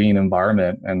Halloween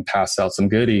environment and pass out some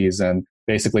goodies and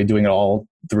basically doing it all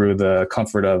through the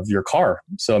comfort of your car.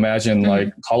 So imagine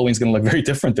like Halloween's going to look very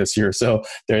different this year. So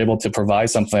they're able to provide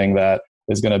something that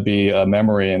is going to be a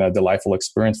memory and a delightful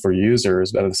experience for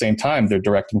users. But at the same time, they're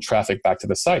directing traffic back to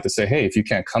the site to say, hey, if you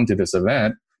can't come to this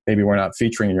event, maybe we're not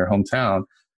featuring in your hometown,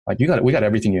 like we got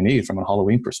everything you need from a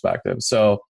Halloween perspective.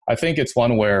 So I think it's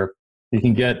one where you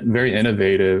can get very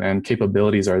innovative and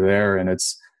capabilities are there. And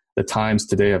it's the times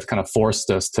today have kind of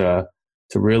forced us to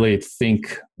really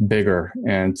think bigger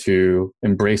and to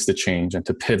embrace the change and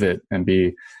to pivot and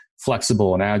be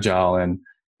flexible and agile.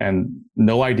 And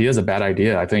no idea is a bad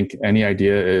idea. I think any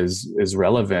idea is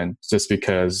relevant just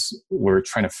because we're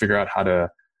trying to figure out how to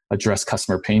address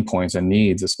customer pain points and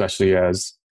needs, especially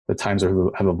as the times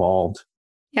have evolved.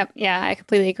 Yep. Yeah, I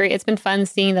completely agree. It's been fun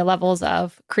seeing the levels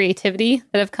of creativity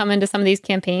that have come into some of these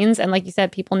campaigns. And like you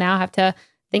said, people now have to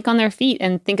think on their feet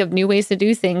and think of new ways to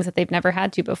do things that they've never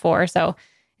had to before. So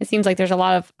it seems like there's a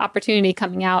lot of opportunity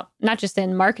coming out, not just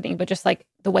in marketing, but just like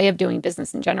the way of doing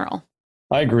business in general.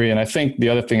 I agree. And I think the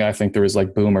other thing I think there is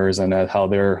like boomers and how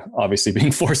they're obviously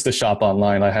being forced to shop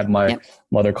online. I had my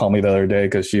mother call me the other day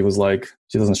because she was like,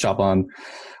 she doesn't shop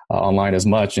online as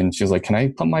much. And she was like, can I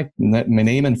put my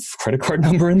name and credit card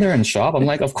number in there and shop? I'm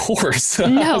like, of course.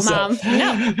 No, Mom,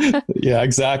 no. Yeah,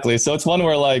 exactly. So it's one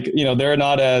where like, they're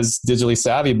not as digitally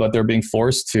savvy, but they're being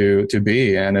forced to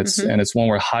be. And it's one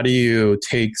where how do you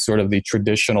take sort of the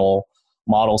traditional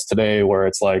models today where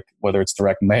it's like, whether it's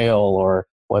direct mail or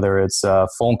whether it's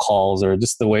phone calls or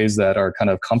just the ways that are kind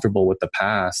of comfortable with the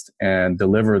past and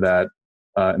deliver that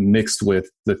mixed with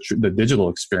the digital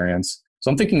experience. So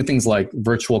I'm thinking of things like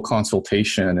virtual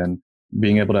consultation and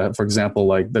being able to, for example,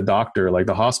 like the doctor, like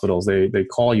the hospitals, they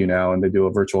call you now and they do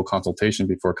a virtual consultation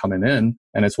before coming in.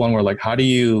 And it's one where like, how do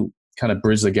you kind of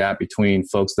bridge the gap between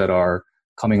folks that are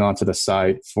coming onto the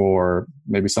site for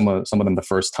maybe some of them the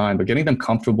first time, but getting them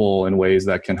comfortable in ways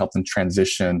that can help them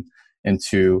transition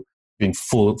into being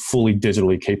fully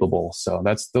digitally capable. So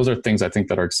those are things I think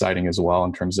that are exciting as well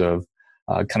in terms of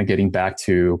kind of getting back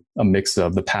to a mix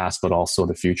of the past, but also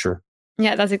the future.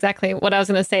 Yeah, that's exactly what I was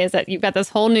going to say, is that you've got this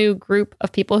whole new group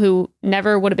of people who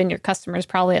never would have been your customers,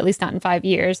 probably at least not in 5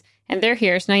 years. And they're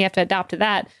here. So now you have to adapt to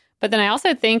that. But then I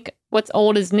also think what's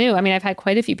old is new. I mean, I've had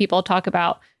quite a few people talk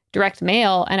about direct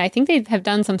mail, and I think they have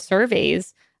done some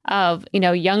surveys of,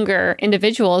 younger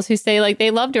individuals who say like they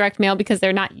love direct mail because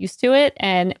they're not used to it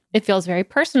and it feels very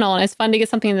personal and it's fun to get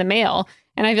something in the mail.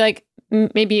 And I feel like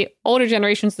maybe older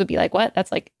generations would be like, what?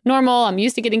 That's like normal. I'm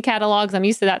used to getting catalogs. I'm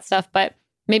used to that stuff. But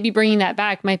maybe bringing that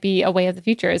back might be a way of the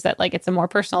future, is that like it's a more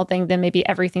personal thing than maybe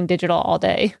everything digital all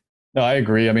day. No, I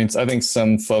agree. I mean, I think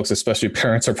some folks, especially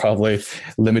parents, are probably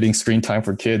limiting screen time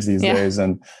for kids these days.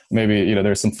 And maybe,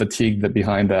 there's some fatigue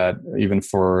behind that, even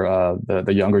for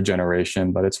the younger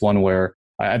generation. But it's one where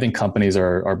I think companies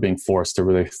are being forced to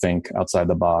really think outside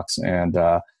the box. And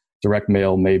direct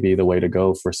mail may be the way to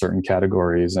go for certain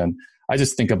categories. And I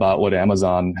just think about what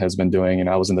Amazon has been doing. And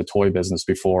I was in the toy business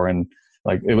before, and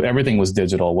everything was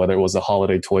digital, whether it was a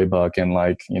holiday toy book and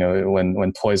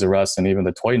when Toys R Us and even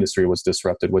the toy industry was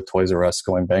disrupted with Toys R Us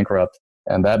going bankrupt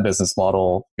and that business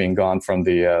model being gone from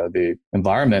the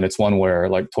environment. It's one where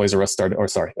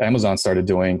Amazon started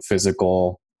doing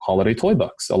physical holiday toy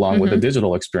books along with the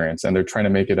digital experience. And they're trying to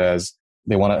make it as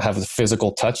they want to have a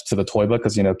physical touch to the toy book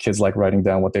because, kids like writing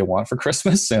down what they want for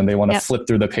Christmas and they want to flip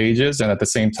through the pages. And at the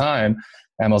same time,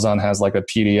 Amazon has like a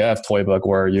PDF toy book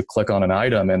where you click on an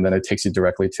item and then it takes you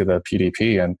directly to the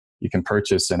PDP and you can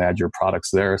purchase and add your products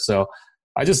there. So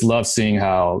I just love seeing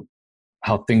how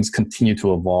things continue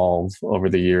to evolve over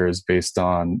the years based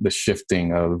on the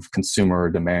shifting of consumer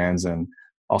demands, and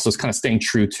also it's kind of staying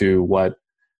true to what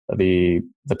the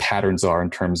patterns are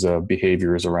in terms of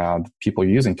behaviors around people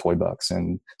using toy books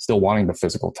and still wanting the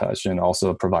physical touch and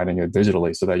also providing it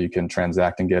digitally so that you can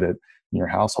transact and get it in your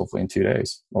house, hopefully in 2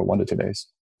 days or 1 to 2 days.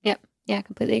 Yep. Yeah,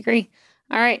 completely agree.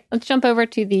 All right, let's jump over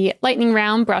to the lightning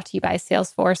round brought to you by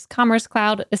Salesforce Commerce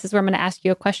Cloud. This is where I'm going to ask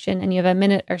you a question and you have a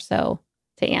minute or so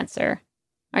to answer.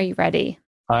 Are you ready?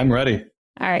 I'm ready.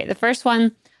 All right. The first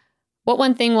one, what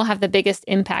one thing will have the biggest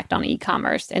impact on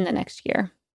e-commerce in the next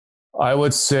year? I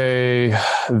would say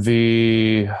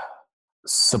the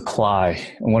supply.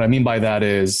 And what I mean by that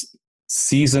is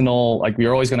seasonal, like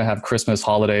we're always going to have Christmas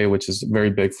holiday, which is very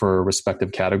big for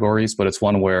respective categories, but it's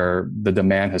one where the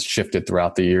demand has shifted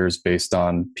throughout the years based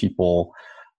on people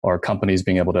or companies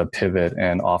being able to pivot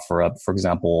and offer up, for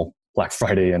example, Black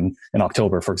Friday in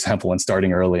October, for example, and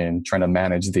starting early and trying to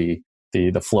manage the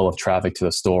flow of traffic to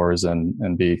the stores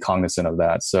and be cognizant of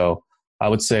that. So I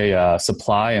would say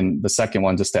supply. And the second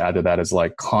one, just to add to that, is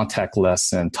like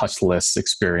contactless and touchless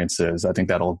experiences. I think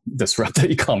that'll disrupt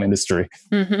the e-com industry.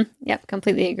 Mm-hmm. Yep,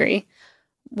 completely agree.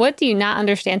 What do you not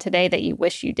understand today that you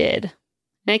wish you did?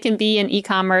 And it can be in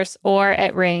e-commerce or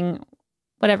at Ring,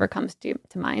 whatever comes to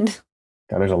mind.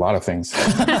 Yeah, there's a lot of things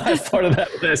as part of that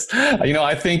list.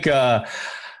 I think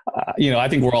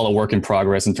we're all a work in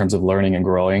progress in terms of learning and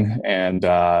growing. And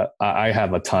I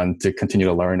have a ton to continue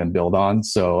to learn and build on.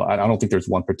 So I don't think there's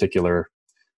one particular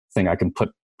thing I can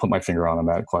put my finger on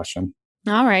that question.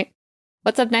 All right.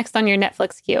 What's up next on your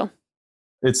Netflix queue?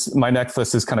 It's my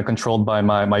Netflix is kind of controlled by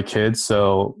my kids.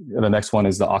 So the next one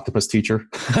is The Octopus Teacher.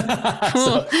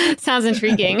 Cool. Sounds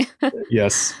intriguing.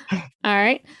 Yes. All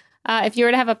right. If you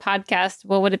were to have a podcast,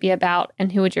 what would it be about?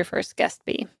 And who would your first guest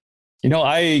be?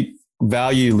 I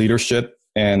value leadership,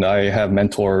 and I have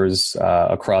mentors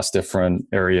across different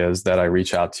areas that I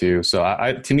reach out to. So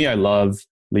to me, I love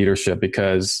leadership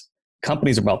because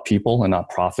companies are about people and not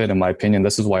profit. In my opinion,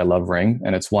 this is why I love Ring.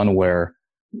 And it's one where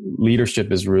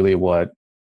leadership is really what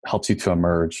helps you to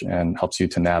emerge and helps you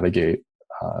to navigate,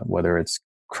 whether it's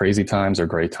crazy times or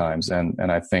great times.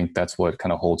 And I think that's what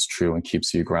kind of holds true and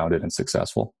keeps you grounded and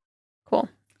successful. Cool.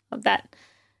 Love that.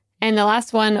 And the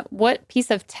last one, what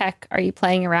piece of tech are you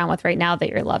playing around with right now that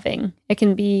you're loving? It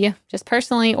can be just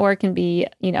personally, or it can be,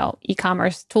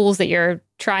 e-commerce tools that you're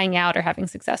trying out or having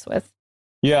success with.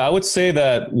 Yeah, I would say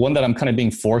that one that I'm kind of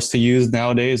being forced to use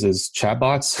nowadays is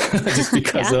chatbots, just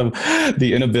because of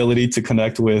the inability to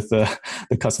connect with the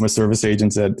customer service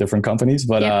agents at different companies.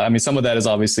 But some of that is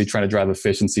obviously trying to drive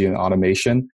efficiency and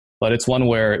automation. But it's one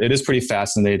where it is pretty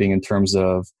fascinating in terms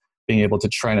of being able to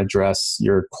try and address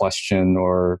your question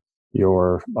or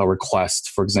your request,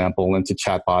 for example, into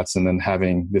chatbots, and then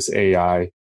having this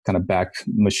AI kind of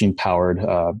machine powered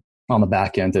on the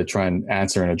back end to try and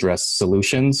answer and address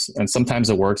solutions. And sometimes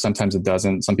it works, sometimes it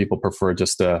doesn't. Some people prefer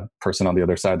just a person on the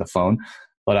other side of the phone.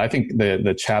 But I think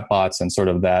the chatbots and sort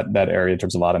of that area in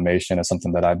terms of automation is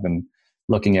something that I've been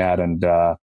looking at, and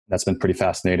that's been pretty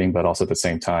fascinating, but also at the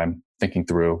same time thinking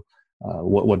through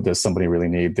what does somebody really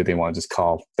need? Do they want to just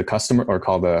call the customer or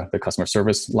call the customer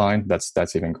service line?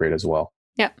 That's even great as well.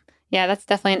 Yep. Yeah, that's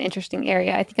definitely an interesting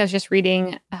area. I think I was just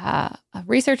reading a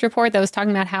research report that was talking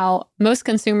about how most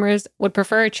consumers would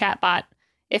prefer a chatbot,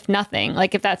 if nothing.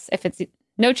 Like if it's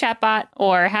no chatbot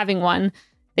or having one,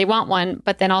 they want one,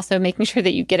 but then also making sure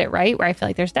that you get it right, where I feel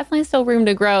like there's definitely still room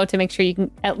to grow to make sure you can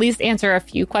at least answer a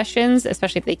few questions,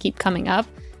 especially if they keep coming up.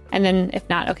 And then if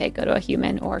not, okay, go to a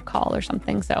human or call or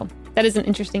something. So that is an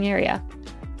interesting area.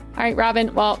 All right,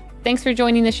 Robin. Well, thanks for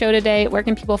joining the show today. Where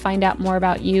can people find out more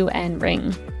about you and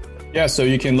Ring? Yeah, so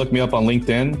you can look me up on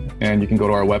LinkedIn, and you can go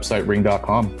to our website,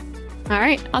 ring.com. All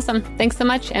right, awesome. Thanks so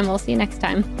much, and we'll see you next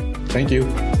time. Thank you.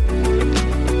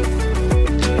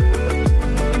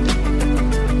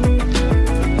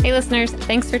 Hey listeners,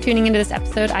 thanks for tuning into this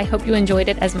episode. I hope you enjoyed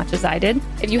it as much as I did.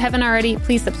 If you haven't already,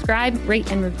 please subscribe,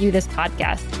 rate, and review this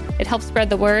podcast. It helps spread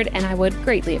the word, and I would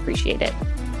greatly appreciate it.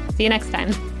 See you next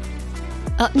time.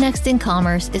 Up Next in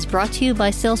Commerce is brought to you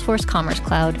by Salesforce Commerce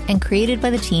Cloud and created by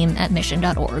the team at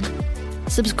Mission.org.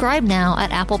 Subscribe now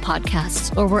at Apple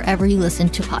Podcasts or wherever you listen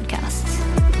to podcasts.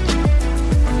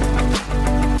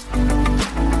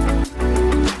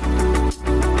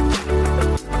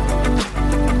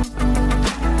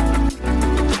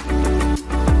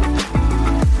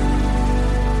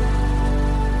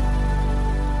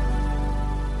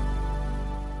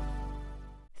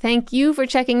 Thank you for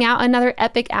checking out another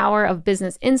epic hour of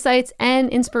business insights and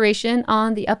inspiration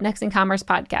on the Up Next in Commerce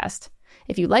podcast.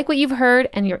 If you like what you've heard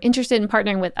and you're interested in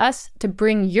partnering with us to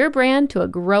bring your brand to a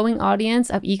growing audience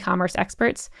of e-commerce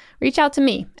experts, reach out to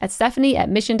me at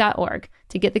Stephanie@Mission.org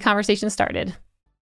to get the conversation started.